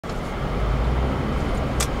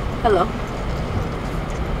Hello.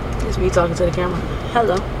 It's me talking to the camera.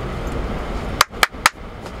 Hello.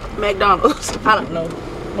 McDonald's. I don't know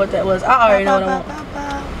what that was. I already know what I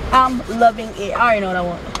want. I'm loving it. I already know what I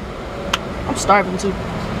want. I'm starving too.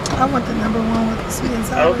 I want the number one with the sweet and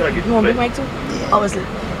sour. You want Big Mac too? Yeah. Oh, is it?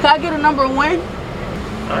 Can I get a number one?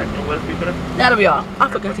 Alright, what's be better? That'll be all. I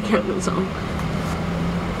forgot to carry this on.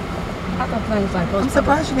 I thought that was like. I'm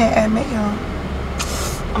surprised you didn't add mayo.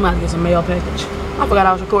 I'm about to get some mayo package. I forgot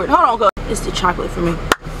I was recording. Hold on, cuz. It's the chocolate for me.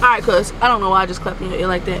 Alright, cuz. I don't know why I just clapped in your ear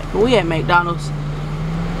like that. But we at McDonald's.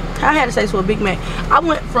 I had to say for a Big Mac. I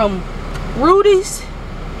went from Rudy's.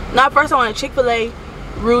 Not first I went to Chick-fil-A,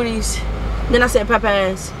 Rudy's. Then I said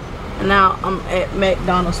Popeyes. And now I'm at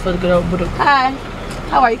McDonald's for the good old Buddha. Hi.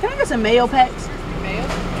 How are you? Can I get some mayo packs? Mayo?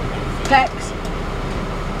 Packs.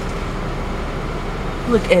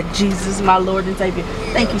 Look at Jesus, my Lord and Savior.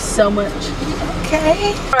 Thank you so much.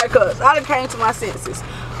 Okay. Alright, cuz. I done came to my senses.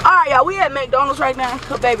 Alright, y'all. We at McDonald's right now.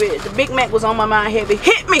 Cause, baby, the Big Mac was on my mind heavy.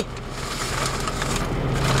 Hit me!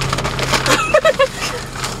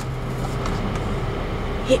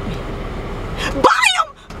 Hit me. Bam!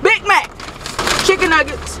 Big Mac. Chicken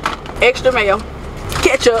nuggets. Extra mayo.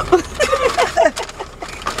 Ketchup.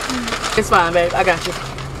 It's fine, babe. I got you.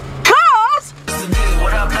 Cuz!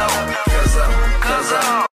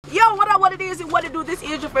 Yo, what up, what it is, and what it do? This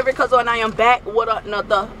is your favorite Cuzzo, and I am back with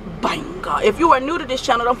another banger. If you are new to this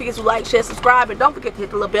channel, don't forget to like, share, subscribe, and don't forget to hit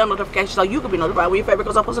the little bell notification so you can be notified when your favorite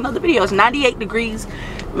Cuzzo posts another video. It's 98 degrees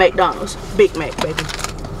McDonald's. Big Mac, baby.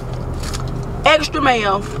 Extra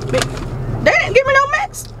mayo. They didn't give me no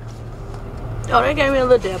mix. Oh, they gave me a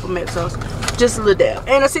little dab of mix sauce. Just a little dab.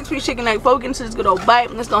 And a 6-piece chicken nugget. Before we get into this good old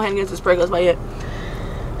bite, let's go ahead and get into the sprinkles by it.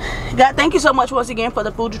 God, thank you so much once again for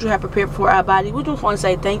the food that you have prepared for our body. We just want to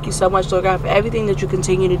say thank you so much, Lord God, for everything that you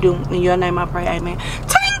continue to do. In your name I pray, amen.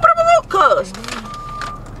 Cuz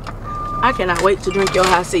I cannot wait to drink your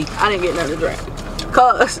high C. I didn't get nothing to drink.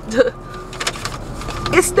 Cuz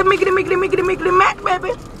it's the miggity Mac,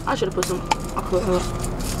 baby. I should have put some. I'll put it up.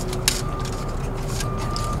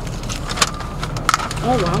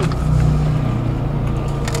 Oh wow.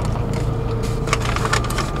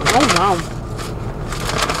 Oh wow.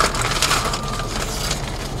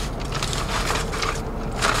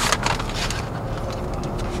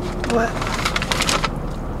 What?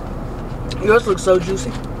 Yours looks so juicy.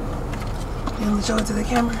 You want to show it to the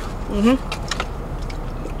camera?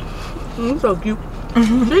 So cute.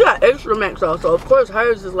 She got extra mac sauce, so of course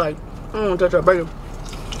hers is like, I don't want to touch her burger.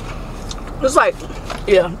 It's like,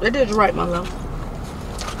 yeah, they did you right, my love.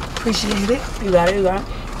 Appreciate it. You got it, you got it.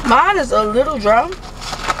 Mine is a little dry,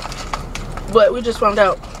 but we just found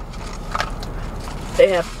out they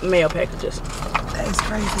have mayo packages. That is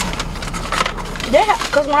crazy. Yeah,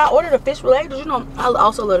 because when I ordered a fish fillet, you know, I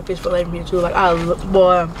also love the fish fillet from here too. Like, I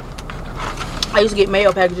used to get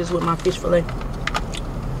mayo packages with my fish fillet.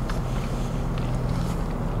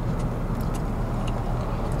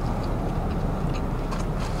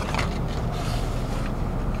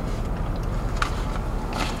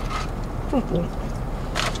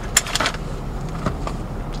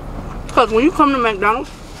 Because when you come to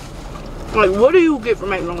McDonald's, like, what do you get from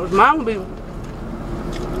McDonald's? Mine would be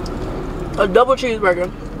a double cheeseburger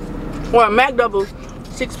or a McDouble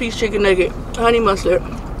 6-piece chicken nugget, honey mustard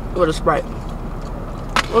with a Sprite.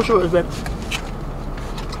 What's yours, babe?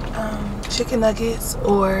 Chicken nuggets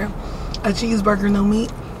or a cheeseburger, no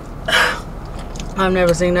meat. I've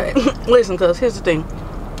never seen that. Listen, cuz here's the thing.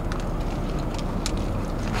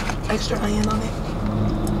 Extra onion on it.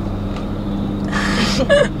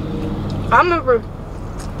 I remember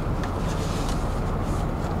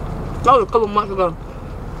that was a couple months ago.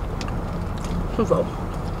 So,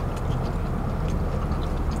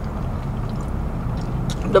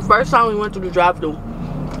 the first time we went to the drive-thru,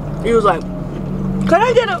 he was like, "Can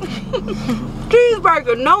I get a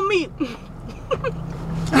cheeseburger, no meat?"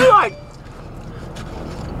 I'm like,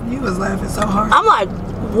 you was laughing so hard. I'm like,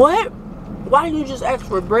 what? Why didn't you just ask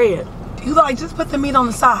for bread? You like, just put the meat on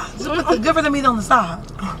the side. Give her the meat on the side.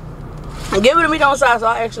 And give her the meat on the side. So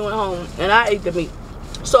I actually went home and I ate the meat.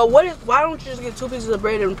 So why don't you just get 2 pieces of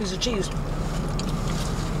bread and a piece of cheese?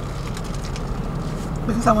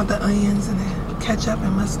 Because I want the onions and the ketchup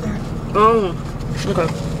and mustard. Okay.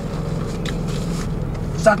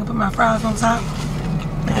 So I can put my fries on top.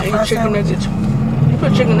 I eat chicken nuggets. You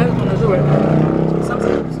put chicken nuggets on this, right?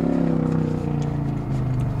 Sometimes.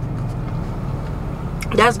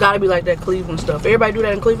 That's gotta be like that Cleveland stuff. Everybody do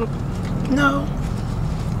that in Cleveland? No.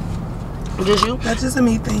 Just you? That's just a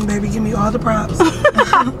me thing, baby. Give me all the props.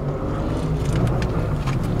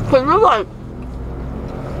 Cause you're like,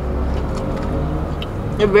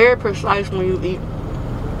 you're very precise when you eat.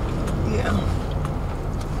 Yeah.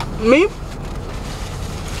 Me?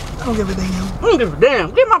 I don't give a damn. I don't give a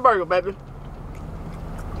damn. Get my burger, baby.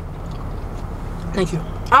 Thank you.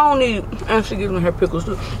 I don't need, and she gives me her pickles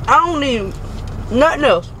too. I don't need nothing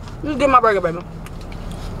else. Just get my burger, baby.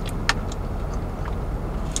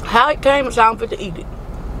 How it came, it's time for to eat it.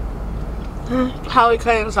 How it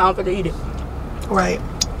came, it's time for to eat it. Right.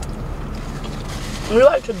 We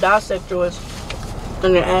like to dissect yours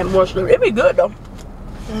and then add more stuff. It'd be good though.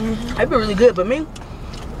 It'd be really good, but me,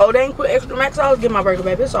 oh, they ain't put extra mac sauce, get my burger,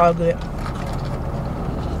 baby. It's all good.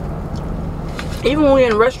 Even when we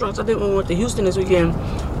in restaurants, I think when we went to Houston this weekend,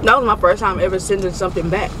 that was my first time ever sending something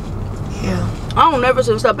back. Yeah. I don't never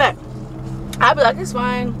send stuff back. I'd be like, it's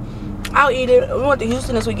fine. I'll eat it. We went to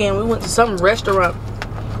Houston this weekend. We went to some restaurant.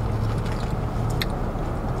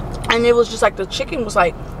 And it was just like the chicken was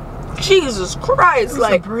like, Jesus Christ. It was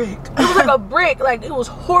like a brick. It was like a brick. Like it was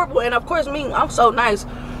horrible. And of course me, I'm so nice.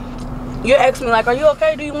 You ask me like, are you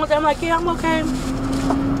okay? Do you want that? I'm like, yeah, I'm okay.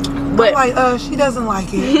 But I'm like, she doesn't like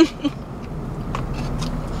it.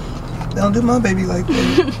 Don't do my baby like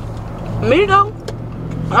that. me though,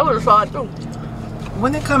 I would have saw it too.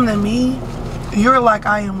 When it come to me, you're like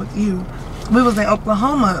I am with you. We was in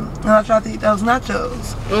Oklahoma and I tried to eat those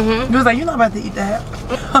nachos. You was like, you're not about to eat that.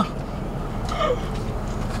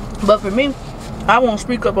 But for me, I won't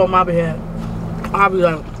speak up on my behalf. I'll be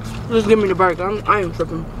like, just give me the burger. I ain't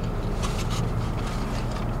tripping.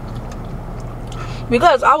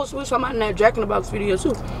 Because I was with somebody in that Jack in the Box video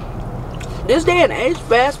too. This day and age,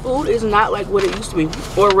 fast food is not like what it used to be.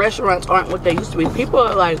 Or restaurants aren't what they used to be. People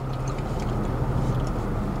are like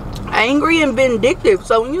angry and vindictive.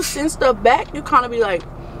 So when you send stuff back, you kind of be like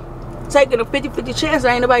taking a 50-50 chance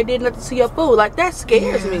that ain't nobody did nothing to your food. Like that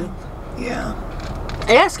scares me. Yeah.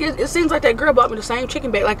 And that scares, it seems like that girl bought me the same chicken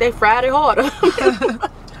bag. Like they fried it harder.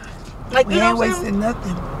 Like We you know ain't what I'm wasting saying?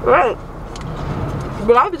 nothing. Right.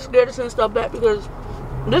 But I be scared to send stuff back because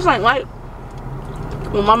this ain't like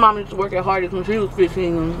when my mom used to work at Hardee's when she was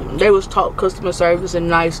 15 and they was taught customer service and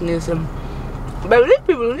niceness and baby, these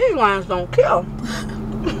people in these lines don't care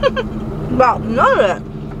about none of that.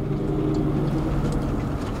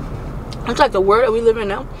 It's like the world that we live in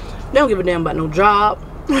now. They don't give a damn about no job.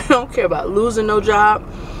 We don't care about losing no job.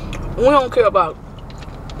 We don't care about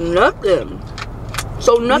nothing.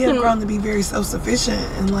 So nothing. We have grown to be very self-sufficient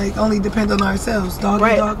and like only depend on ourselves. Dog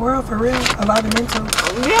eat dog world for real. A lot of mental.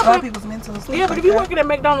 Yeah, a lot of people's mental. Yeah, but if you're working at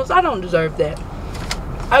McDonald's, I don't deserve that.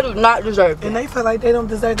 I do not deserve that. And they feel like they don't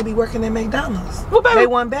deserve to be working at McDonald's. Well, baby, they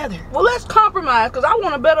want better. Well, let's compromise because I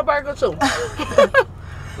want a better burger too.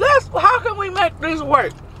 How can we make this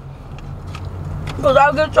work? Because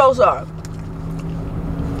I'll get your side.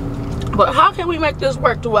 But how can we make this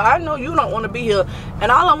work to where I know you don't want to be here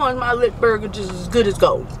and all I want is my lit burger just as good as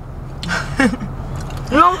gold. You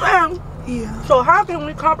know what I'm saying? Yeah. So how can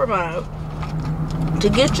we compromise to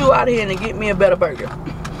get you out of here and to get me a better burger?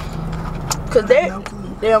 Because they don't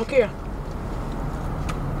care.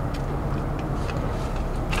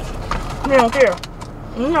 They don't care.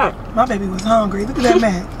 Not. My baby was hungry. Look at that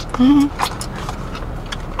man.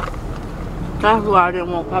 That's why I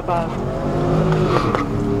didn't want Popeyes.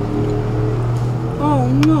 Oh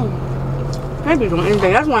no. Maybe don't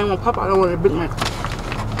anything. That's why I want Popeyes. I don't want a Big Mac.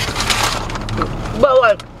 But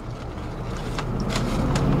like,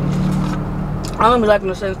 I don't be liking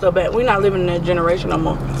to send stuff back. We're not living in that generation no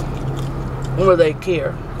more where they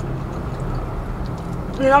care.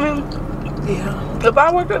 You know what I mean? Yeah. If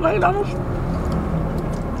I worked at McDonald's,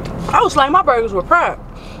 I would slang my burgers with pride.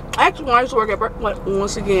 Actually, when I used to work at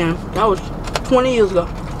once again, that was 20 years ago.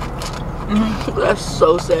 That's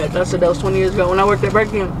so sad. I said that was 20 years ago when I worked at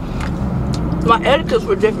Burger King. My etiquettes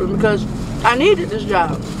were different because I needed this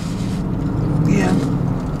job. Yeah.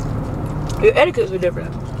 Your etiquettes were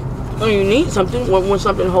different. When you need something, when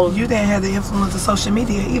something holds You didn't have the influence of social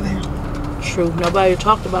media either. True. Nobody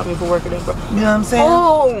talked about me for working at Burger King. You know what I'm saying?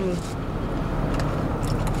 Oh.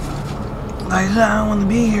 Like, I don't want to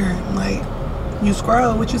be here. Like, you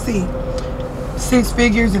scroll, what you see? 6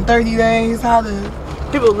 figures in 30 days. How to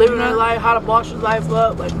People living their life, how to boss your life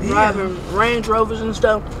up, like driving Range Rovers and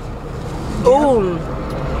stuff. Ooh,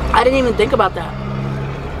 I didn't even think about that.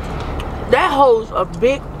 That holds a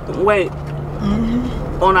big weight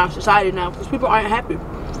on our society now because people aren't happy.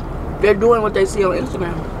 They're doing what they see on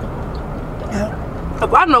Instagram. Yeah.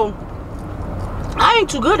 If I know, I ain't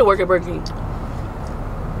too good to work at Burger King.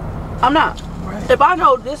 I'm not. Right. If I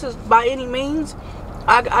know this is by any means,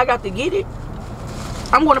 I got to get it,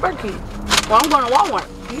 I'm going to Burger King. Well, I'm going to Walmart.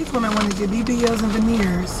 These women want to get BBLs and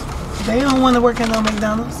veneers. They don't want to work at no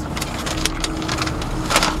McDonald's.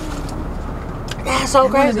 That's so They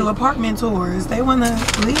want crazy. to do apartment tours. They want to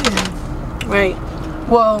live. Right.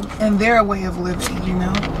 Well, in their way of living, you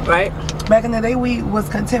know. Right. Back in the day, we was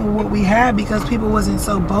content with what we had because people wasn't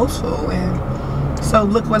so boastful and so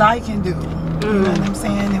look what I can do. You know what I'm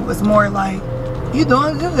saying? It was more like, you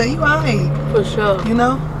doing good, you alright. For sure. You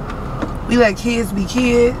know? We let kids be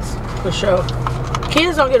kids. For sure.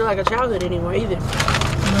 Kids don't get like a childhood anymore either.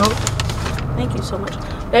 Nope. Thank you so much.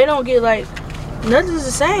 They don't get like, nothing's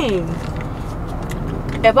the same.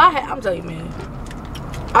 If I had, I'm telling you, man.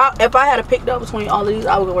 If I had to pick up between all of these,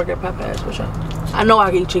 I would go work at Popeyes for sure. I know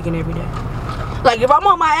I can eat chicken every day. Like if I'm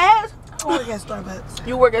on my ass, I work at Starbucks.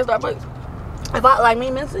 you work at Starbucks. If I like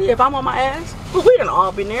me mentally, if I'm on my ass, we done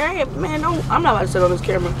all been there. Hey, man, don't, I'm not about to sit on this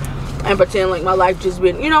camera and pretend like my life just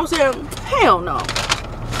been, you know what I'm saying? Hell no.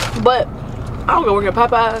 But I'll go work at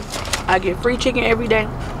Popeyes. I get free chicken every day.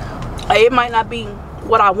 It might not be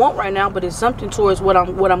what I want right now, but it's something towards what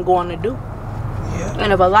I'm going to do. Yeah.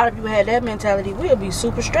 And if a lot of people had that mentality, we'll be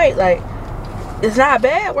super straight. Like, it's not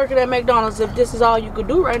bad working at McDonald's if this is all you could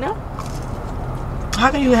do right now. How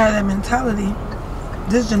can you have that mentality?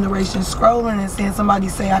 This generation scrolling and seeing somebody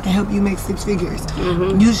say, I can help you make 6 figures.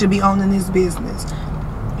 You should be owning this business.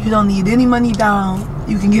 You don't need any money down.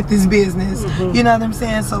 You can get this business. You know what I'm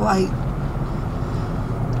saying? So like,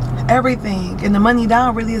 everything. And the money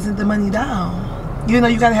down really isn't the money down. You know,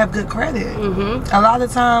 you got to have good credit. A lot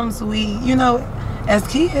of times we, you know, as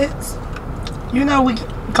kids, you know, we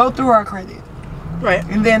go through our credit. Right.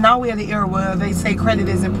 And then now we're at the era where they say credit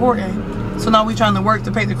is important. So now we're trying to work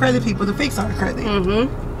to pay the credit people to fix our credit.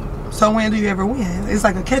 So when do you ever win? It's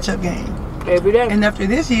like a catch-up game. Every day. And after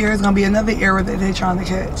this year, it's going to be another era that they're trying to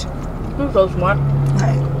catch. You're so smart.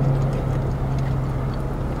 Right.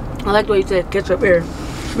 I like the way you said catch up era.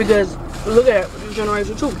 Because look at this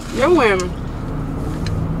generation too. They're wearing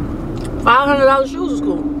 $500 shoes to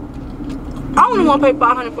school. I don't even want to pay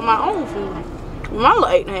 $500 for my own shoes. My little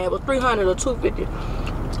 8.5 was $300 or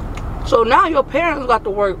 $250. So now your parents got to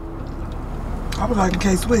work. I was like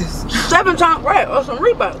K-Swiss. 7 times, right, or some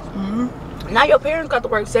Reeboks. Now your parents got to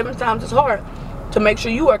work 7 times as hard to make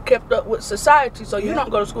sure you are kept up with society, so you don't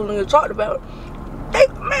go to school and get talked about. Hey,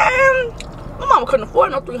 man, my mama couldn't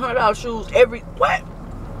afford no $300 shoes every, what?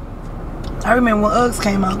 I remember when Uggs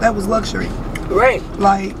came out, that was luxury. Right.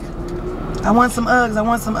 Like, I want some Uggs, I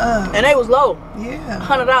want some Uggs. And they was low. Yeah.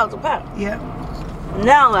 $100 a pair. Yeah.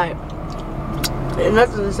 Now, like,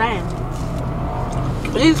 nothing's the same.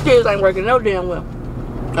 These kids ain't working no damn well.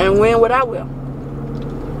 And win what I will.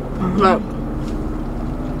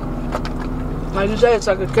 Like you said, it's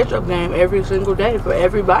like a catch-up game every single day for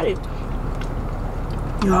everybody.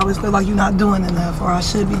 You always feel like you're not doing enough, or I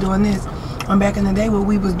should be doing this. And back in the day, what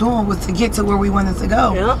we was doing was to get to where we wanted to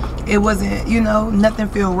go. Yeah. It wasn't, you know, nothing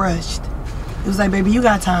feel rushed. It was like, baby, you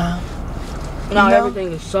got time. Now you know?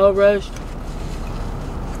 everything is so rushed.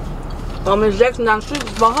 Miss Jackson down the street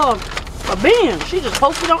was for her a Benz. She just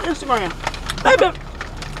posted on Instagram. Baby.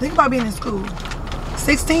 Think about being in school.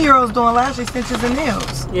 16-year-olds doing lash extensions and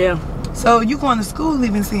nails. Yeah. So you going to school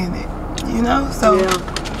even seeing it, you know? So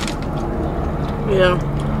yeah.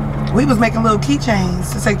 We was making little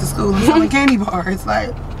keychains to take to school and selling candy bars.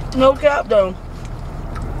 Like, no cap though.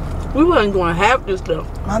 We wasn't doing half this stuff.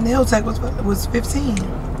 my nail tech was 15.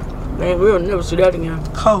 Man, we'll never see that again.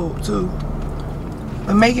 Cold too.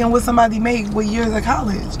 But making what somebody made with years of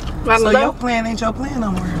college. So your plan ain't your plan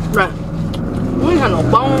no more. Right. We ain't had no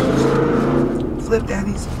phones. Flip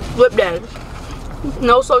daddies. Flip daddies.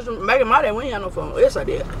 No social. Back in my day, we ain't had no phone. Yes, I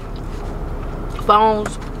did.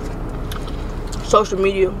 Phones. Social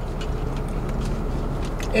media.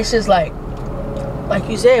 It's just like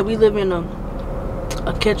you said, we live in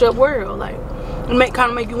a catch-up world. Like, it kind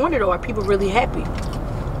of make you wonder though, are people really happy?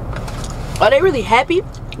 Are they really happy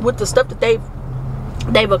with the stuff that they've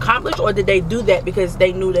accomplished, or did they do that because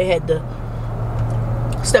they knew they had to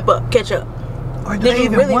step up, catch up? Or do did they you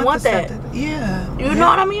even really want that? Yeah. You know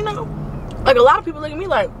what I mean though? Like, a lot of people look at me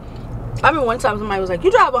like, I remember one time somebody was like,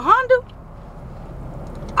 you drive a Honda?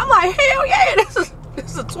 I'm like, hell yeah, this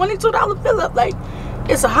is a $22 fill up. Like,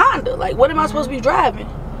 it's a Honda. Like, what am I supposed to be driving?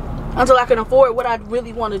 Until I can afford what I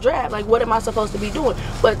really want to drive. Like, what am I supposed to be doing?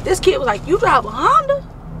 But this kid was like, you drive a Honda?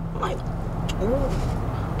 I'm like, ooh.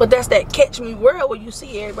 But that's that catch me world where you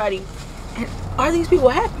see everybody. And are these people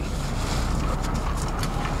happy?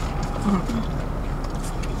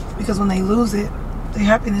 Because when they lose it, their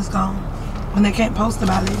happiness gone. When they can't post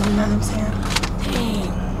about it, you know what I'm saying?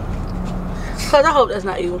 Dang. Cause I hope that's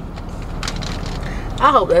not you.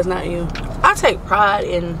 I hope that's not you. I take pride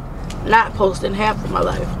in not posting half of my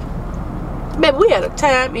life. Baby, we had a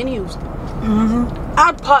time in Houston.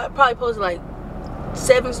 I probably posted like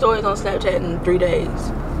 7 stories on Snapchat in 3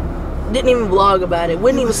 days. Didn't even vlog about it.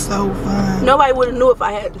 Wouldn't It even. was so fun. Nobody would have knew if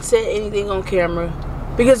I hadn't said anything on camera.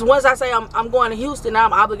 Because once I say I'm going to Houston,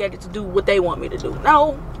 I'm obligated to do what they want me to do.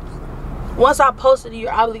 No. Once I posted it,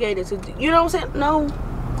 you're obligated to do. You know what I'm saying? No.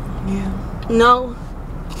 Yeah. No.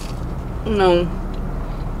 No.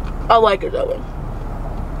 I like it that way.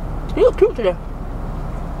 You look cute today.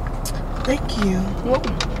 Thank you.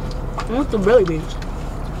 What's the belly beads?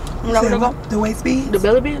 You know what they call? The waist beads? The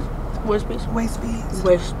belly beads? Waist beads? Waist beads.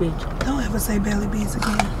 Waist beads. Don't ever say belly beads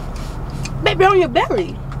again. Baby, on your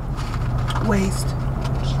belly. Waist.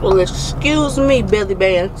 Well, excuse me, belly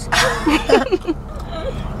bands. I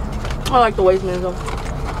like the waist bands though.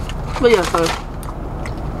 But yeah, so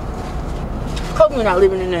hope you're not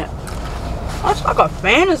living in that. That's like a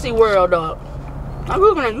fantasy world, dog. I'm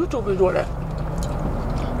looking at YouTube and doing that.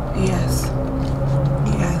 Yes.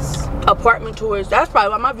 Yes. Apartment tours. That's probably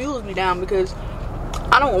why my views be down, because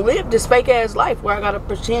I don't live this fake ass life where I gotta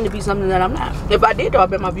pretend to be something that I'm not. If I did though, I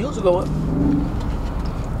bet my views would go up.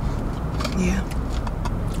 Yeah.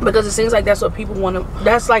 Because it seems like that's what people want to,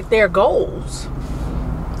 that's like their goals.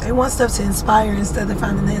 They want stuff to inspire instead of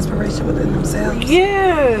finding the inspiration within themselves.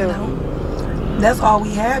 Yeah. You know? That's all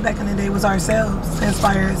we had back in the day was ourselves to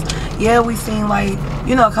inspire us. Yeah, we seen like,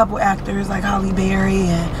 you know, a couple actors like Halle Berry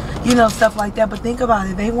and, you know, stuff like that. But think about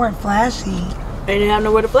it, they weren't flashy. They didn't have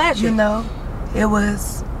nowhere to flash it. You know, it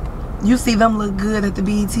was, you see them look good at the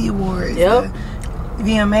BET Awards, Yep. the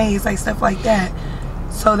VMAs, like stuff like that.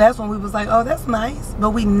 So that's when we was like, oh, that's nice. But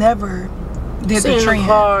we never did Seeing the trend. the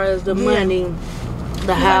cars, the money,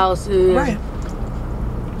 the houses. Right.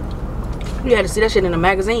 You had to see that shit in a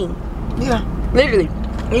magazine. Yeah. Literally.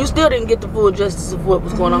 And you still didn't get the full justice of what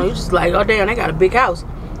was going on. You just like, oh damn, they got a big house.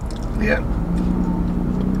 Yeah.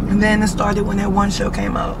 And then it started when that one show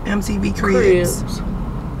came out, MTV Cribs.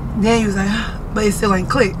 Then you was like, but it still ain't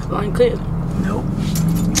click. Ain't clear. Nope.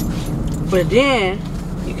 But then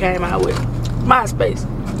you came out with MySpace,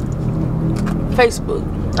 Facebook.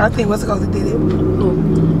 I think what's it called that did it? Ooh.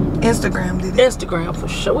 Instagram did it. Instagram for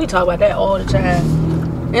sure. We talk about that all the time.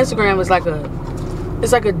 Instagram is like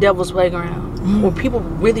it's like a devil's playground where people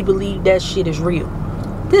really believe that shit is real.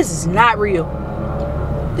 This is not real.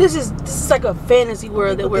 This is like a fantasy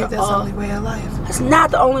world that we're that's the only way of life. That's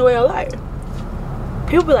not the only way of life.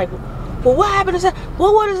 People be like, well, what happened to that?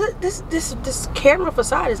 Well, what is it? This camera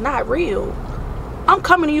facade is not real. I'm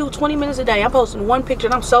coming to you 20 minutes a day. I'm posting one picture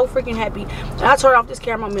and I'm so freaking happy. And I turn off this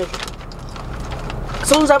camera, I'm miserable. As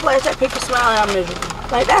soon as I flash that picture, smiling, I'm miserable.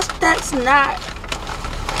 Like that's not.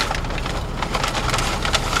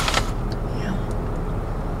 Yeah.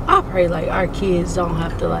 I pray like our kids don't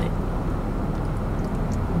have to like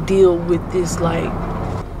deal with this like.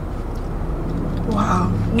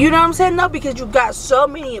 Wow. You know what I'm saying? No, because you got so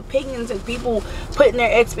many opinions and people putting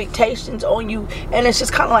their expectations on you, and it's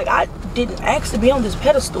just kind of like, I didn't ask to be on this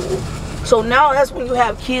pedestal. So now that's when you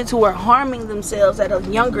have kids who are harming themselves at a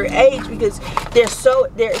younger age because they're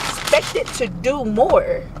expected to do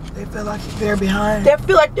more. They feel like they're behind. They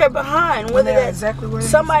feel like they're behind. When Whether they're that's exactly where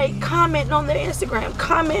somebody commenting on their Instagram,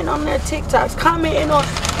 commenting on their TikToks, commenting on.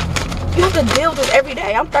 You have to deal with this every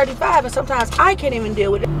day. I'm 35 and sometimes I can't even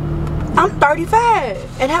deal with it. I'm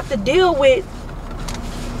 35 and have to deal with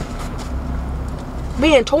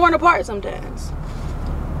being torn apart sometimes.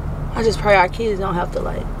 I just pray our kids don't have to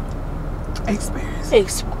like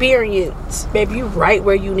experience, baby. You right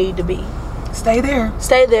where you need to be. Stay there.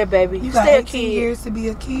 Stay there, baby. You got Stay 18 a kid. years to be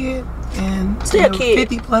a kid and Stay a kid.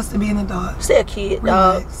 50 plus to be an adult. Stay a kid,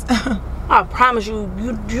 dog. Relax. I promise you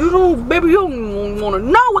don't, baby, you don't want to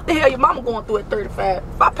know what the hell your mama going through at 35.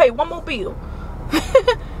 If I pay one more bill.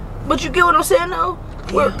 But you get what I'm saying, though?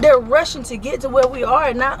 Yeah. They're rushing to get to where we are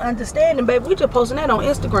and not understanding, baby. We just posting that on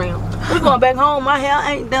Instagram. We going back home. My hair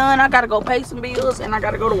ain't done. I got to go pay some bills, and I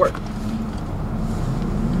got to go to work.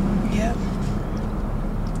 Yep.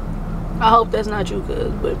 I hope that's not you,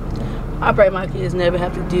 cuz, but I pray my kids never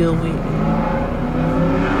have to deal with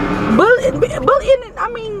bullying. I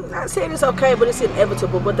mean, not saying it's okay, but it's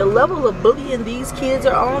inevitable. But the level of bullying these kids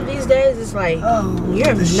are on these days is like,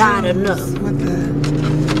 you're not enough. With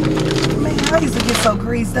the, man, I used to get so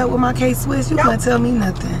greased up with my K-Swiss. You couldn't tell me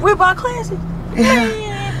nothing. We're about classic.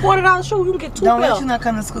 Man, $40 shoe, you can get 2 Don't pairs. let you not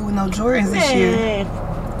come to school with no Jordans this year.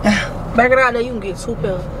 Back it out there, you can get 2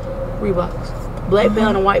 pairs. Reeboks. Black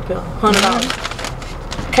belt and white belt.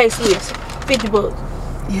 $100. K-Swiss.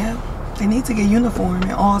 $50. Yeah. They need to get uniform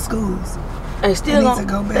in all schools. They still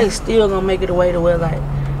gonna make it a way to where like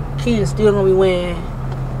kids still gonna be wearing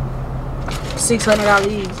 $600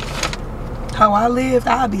 each. How I lived,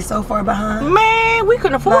 I'd be so far behind. Man, we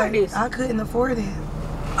couldn't afford Like, this. I couldn't afford it.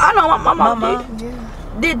 I know my mom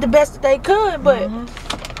yeah. did the best that they could, but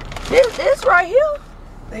This right here.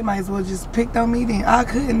 They might as well just picked on me then. I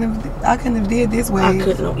couldn't have did this way. I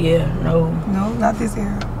couldn't. Yeah, no. No, not this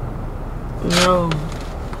era. No.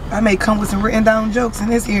 I may come with some written down jokes in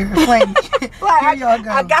this era. Like, here y'all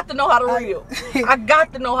go. I got to know how to reel. I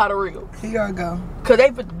got to know how to reel. Here y'all go. Cause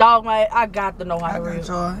they put the dog my. I got to know how I to got reel.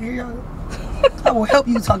 y'all. Here y'all go. I will help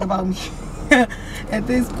you talk about me. At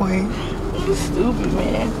this point. You stupid,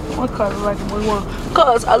 man. One color like a one.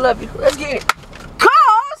 Cuz I love you. Let's get it.